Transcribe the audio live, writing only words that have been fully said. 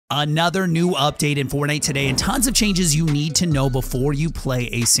Another new update in Fortnite today and tons of changes you need to know before you play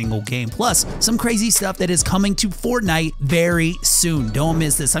a single game. Plus, some crazy stuff that is coming to Fortnite very soon. Don't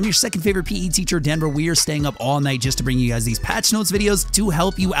miss this. I'm your second favorite PE teacher, Denver. We are staying up all night just to bring you guys these patch notes videos to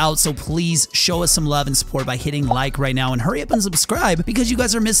help you out. So please show us some love and support by hitting like right now and hurry up and subscribe because you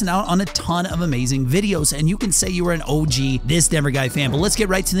guys are missing out on a ton of amazing videos. And you can say you are an OG This Denver Guy fan. But let's get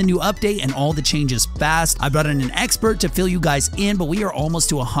right to the new update and all the changes fast. I brought in an expert to fill you guys in, but we are almost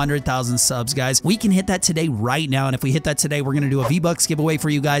to 100,000 subs, guys. We can hit that today right now, and if we hit that today, we're going to do a V-Bucks giveaway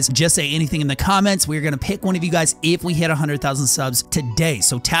for you guys. Just say anything in the comments. We're going to pick one of you guys if we hit 100,000 subs today.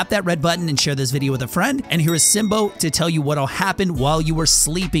 So tap that red button and share this video with a friend. And here is Simbo to tell you what'll happen while you were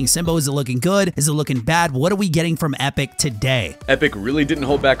sleeping. Simbo, is it looking good? Is it looking bad? What are we getting from Epic today? Epic really didn't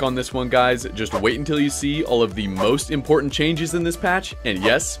hold back on this one, guys. Just wait until you see all of the most important changes in this patch. And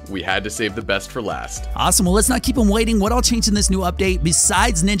yes, we had to save the best for last. Awesome. Well, let's not keep them waiting. What all changed in this new update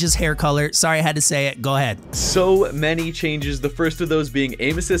besides Ninja's hair color? Sorry, I had to say it. Go ahead. So many changes. The first of those being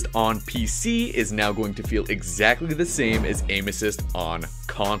aim assist on PC is now going to feel exactly the same as aim assist on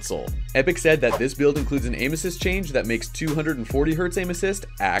console. Epic said that this build includes an aim assist change that makes 240 Hz aim assist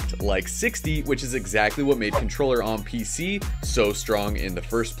act like 60, which is exactly what made controller on PC so strong in the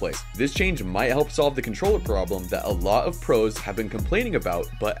first place. This change might help solve the controller problem that a lot of pros have been complaining about,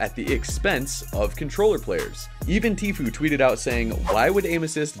 but at the expense of controller players. Even Tfue tweeted out saying, "Why would aim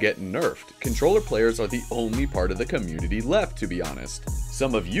assist get nerfed? Controller players are the only part of the community left, to be honest."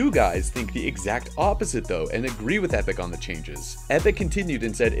 Some of you guys think the exact opposite though and agree with Epic on the changes. Epic continued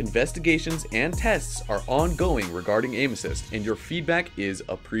and said investigations and tests are ongoing regarding aim assist and your feedback is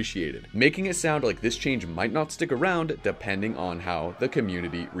appreciated, making it sound like this change might not stick around depending on how the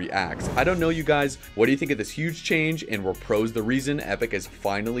community reacts. I don't know, you guys, what do you think of this huge change, and were pros the reason Epic is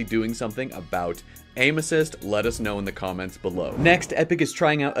finally doing something about aim assist? Let us know in the comments below. Next, Epic is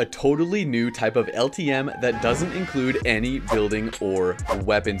trying out a totally new type of LTM that doesn't include any building or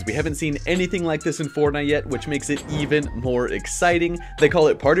weapons. We haven't seen anything like this in Fortnite yet, which makes it even more exciting. They call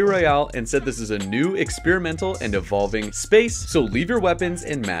it Party Royale and said this is a new experimental and evolving space, so leave your weapons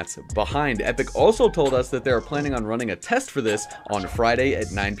and mats behind. Epic also told us that they are planning on running a test for this on Friday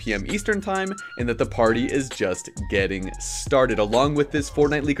at 9 p.m. Eastern time and that the party is just getting started. Along with this,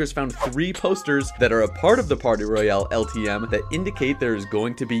 Fortnite leakers found 3 posters that are a part of the Party Royale LTM that indicate there is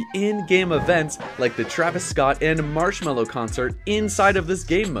going to be in-game events like the Travis Scott and Marshmello concert inside of this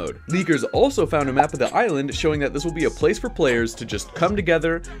game mode. Leakers also found a map of the island showing that this will be a place for players to just come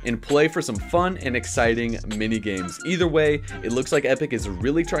together and play for some fun and exciting mini games. Either way, it looks like Epic is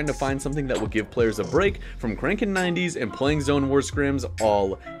really trying to find something that will give players a break from cranking 90s and playing Zone War scrims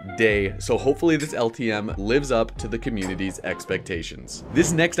all day. So hopefully this LTM lives up to the community's expectations.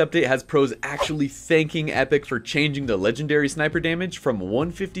 This next update has pros actually thanking Epic for changing the legendary sniper damage from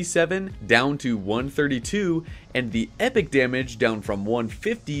 157 down to 132 and the epic damage down from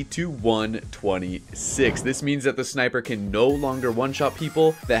 150 to 126. This means that the sniper can no longer one-shot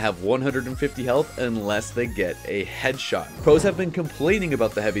people that have 150 health unless they get a headshot. Pros have been complaining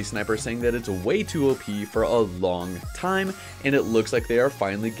about the heavy sniper, saying that it's way too OP for a long time, and it looks like they are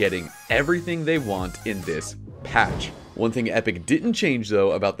finally getting everything they want in this patch. One thing Epic didn't change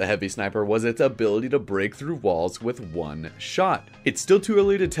though about the heavy sniper was its ability to break through walls with one shot. It's still too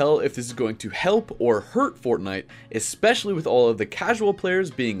early to tell if this is going to help or hurt Fortnite, especially with all of the casual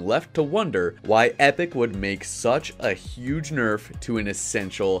players being left to wonder why Epic would make such a huge nerf to an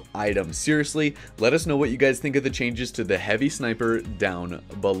essential item. Seriously, let us know what you guys think of the changes to the heavy sniper down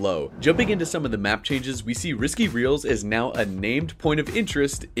below. Jumping into some of the map changes, we see Risky Reels is now a named point of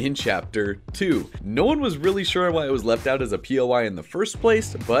interest in Chapter 2. No one was really sure why it was left out as a POI in the first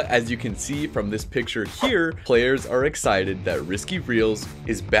place, but as you can see from this picture here, players are excited that Risky Reels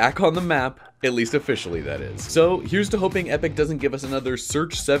is back on the map, at least officially that is. So here's to hoping Epic doesn't give us another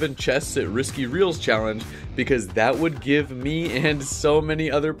search 7 chests at Risky Reels challenge, because that would give me and so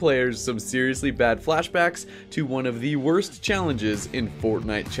many other players some seriously bad flashbacks to one of the worst challenges in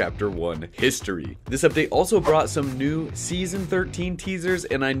Fortnite Chapter 1 history. This update also brought some new Season 13 teasers,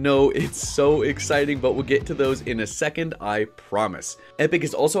 and I know it's so exciting, but we'll get to those in a second, I promise. Epic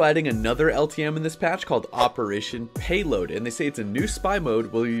is also adding another LTM in this patch called Operation Payload, and they say it's a new spy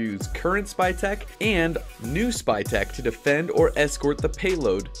mode where you use current spy tech and new spy tech to defend or escort the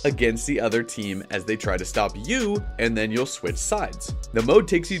payload against the other team as they try to stop you, and then you'll switch sides. The mode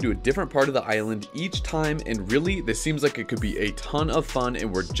takes you to a different part of the island each time, and really this seems like it could be a ton of fun, and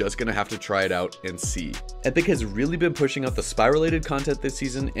we're just gonna have to try it out and see. Epic has really been pushing out the spy related content this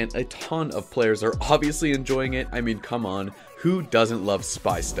season, and a ton of players are obviously enjoying it. I mean, come on, Who doesn't love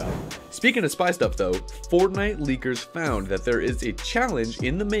spy stuff? Speaking of spy stuff though, Fortnite leakers found that there is a challenge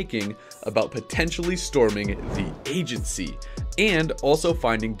in the making about potentially storming the agency and also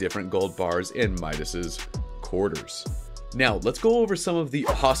finding different gold bars in Midas's quarters. Now, let's go over some of the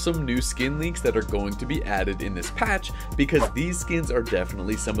awesome new skin leaks that are going to be added in this patch, because these skins are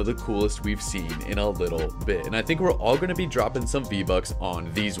definitely some of the coolest we've seen in a little bit. And I think we're all going to be dropping some V-Bucks on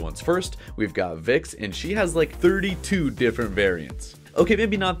these ones. First, we've got Vix, and she has like 32 different variants. Okay,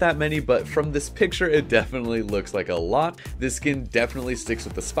 maybe not that many, but from this picture, it definitely looks like a lot. This skin definitely sticks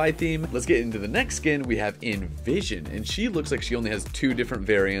with the spy theme. Let's get into the next skin. We have Envision, and she looks like she only has 2 different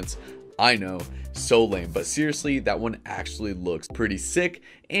variants. I know, so lame, but seriously, that one actually looks pretty sick,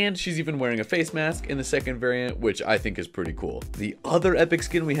 and she's even wearing a face mask in the second variant, which I think is pretty cool. The other epic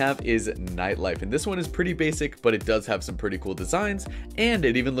skin we have is Nightlife, and this one is pretty basic, but it does have some pretty cool designs, and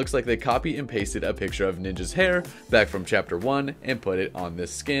it even looks like they copy and pasted a picture of Ninja's hair back from chapter 1 and put it on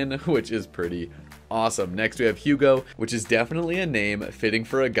this skin, which is pretty awesome. Next we have Hugo, which is definitely a name fitting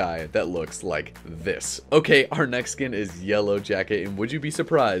for a guy that looks like this. Okay, our next skin is Yellow Jacket, and would you be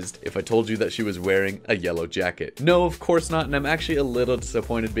surprised if I told you that she was wearing a yellow jacket? No, of course not, and I'm actually a little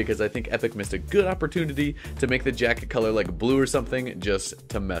disappointed because I think Epic missed a good opportunity to make the jacket color like blue or something just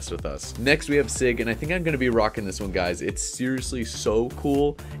to mess with us. Next we have Sig, and I think I'm going to be rocking this one, guys. It's seriously so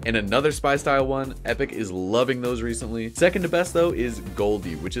cool, and another spy style one. Epic is loving those recently. Second to best though is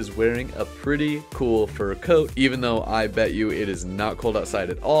Goldie, which is wearing a pretty cool fur coat, even though I bet you it is not cold outside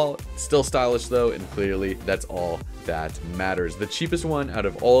at all. Still stylish though, and clearly that's all that matters. The cheapest one out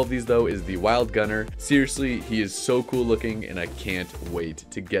of all of these though is the Wild Gunner. Seriously, he is so cool looking, and I can't wait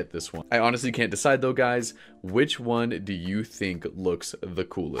to get this one. I honestly can't decide though, guys. Which one do you think looks the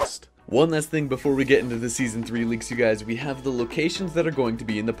coolest? One last thing before we get into the Season 3 leaks, you guys, we have the locations that are going to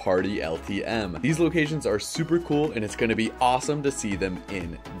be in the party LTM. These locations are super cool, and it's going to be awesome to see them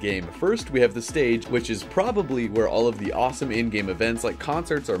in game. First, we have the stage, which is probably where all of the awesome in-game events like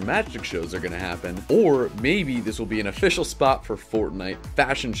concerts or magic shows are going to happen. Or maybe this will be an official spot for Fortnite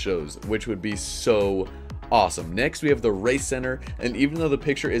fashion shows, which would be so awesome. Next we have the race center, and even though the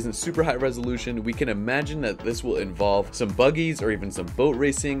picture isn't super high resolution, we can imagine that this will involve some buggies or even some boat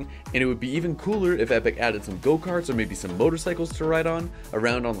racing, and it would be even cooler if Epic added some go-karts or maybe some motorcycles to ride on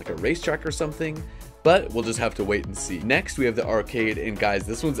around on like a racetrack or something. But we'll just have to wait and see. Next, we have the arcade, and guys,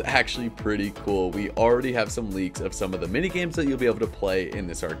 this one's actually pretty cool. We already have some leaks of some of the mini games that you'll be able to play in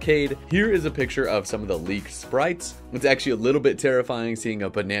this arcade. Here is a picture of some of the leaked sprites. It's actually a little bit terrifying seeing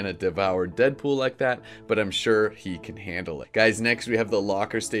a banana devour Deadpool like that, but I'm sure he can handle it. Guys, next we have the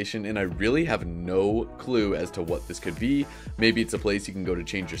locker station, and I really have no clue as to what this could be. Maybe it's a place you can go to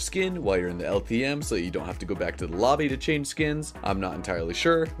change your skin while you're in the LTM so you don't have to go back to the lobby to change skins. I'm not entirely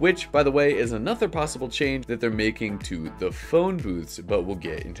sure, which, by the way, is another possible change that they're making to the phone booths, but we'll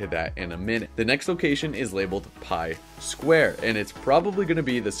get into that in a minute. The next location is labeled Pi Square, and it's probably going to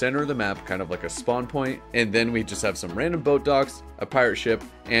be the center of the map, kind of like a spawn point, and then we just have some random boat docks, a pirate ship,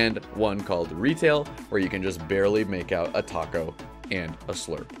 and one called Retail, where you can just barely make out a taco and a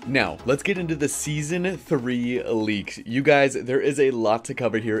slurp. Now, let's get into the Season 3 leaks. You guys, there is a lot to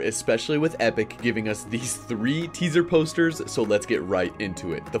cover here, especially with Epic giving us these 3 teaser posters, so let's get right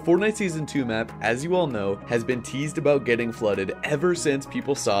into it. The Fortnite Season 2 map, as you all know, has been teased about getting flooded ever since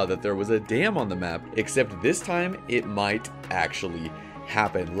people saw that there was a dam on the map, except this time it might actually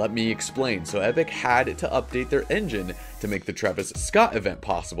happen. Let me explain. So Epic had to update their engine to make the Travis Scott event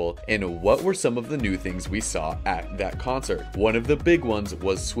possible, and what were some of the new things we saw at that concert? One of the big ones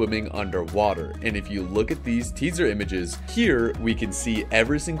was swimming underwater, and if you look at these teaser images here, we can see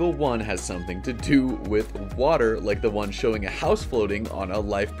every single one has something to do with water, like the one showing a house floating on a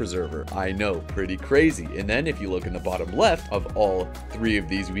life preserver. I know, pretty crazy. And then if you look in the bottom left of all 3 of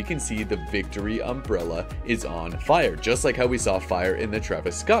these, we can see the Victory umbrella is on fire, just like how we saw fire in the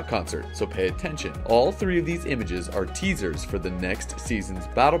Travis Scott concert. So pay attention. All 3 of these images are teasers for the next season's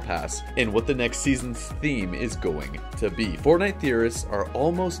battle pass and what the next season's theme is going to be. Fortnite theorists are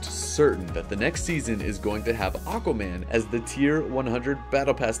almost certain that the next season is going to have Aquaman as the tier 100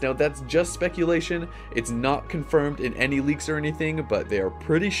 battle pass. Now that's just speculation. It's not confirmed in any leaks or anything, but they are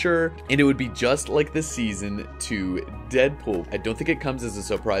pretty sure, and it would be just like the Season 2 Deadpool. I don't think it comes as a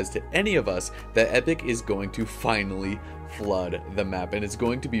surprise to any of us that Epic is going to finally flood the map, and it's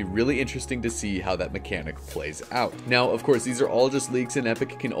going to be really interesting to see how that mechanic plays out. Now, of course, these are all just leaks, and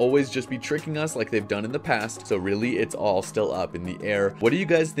Epic can always just be tricking us like they've done in the past, so really it's all still up in the air. What do you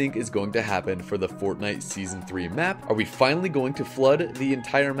guys think is going to happen for the Fortnite Season 3 map? Are we finally going to flood the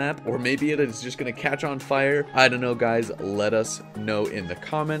entire map, or maybe it is just going to catch on fire? I don't know, guys. Let us know in the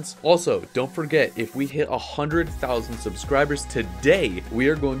comments. Also, don't forget, if we hit 100,000 subscribers today, we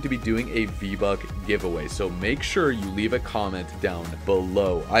are going to be doing a V-Buck giveaway, so make sure you leave a comment down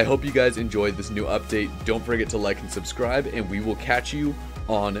below. I hope you guys enjoyed this new update. Don't forget to like and subscribe, and we will catch you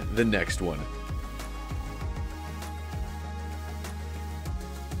on the next one.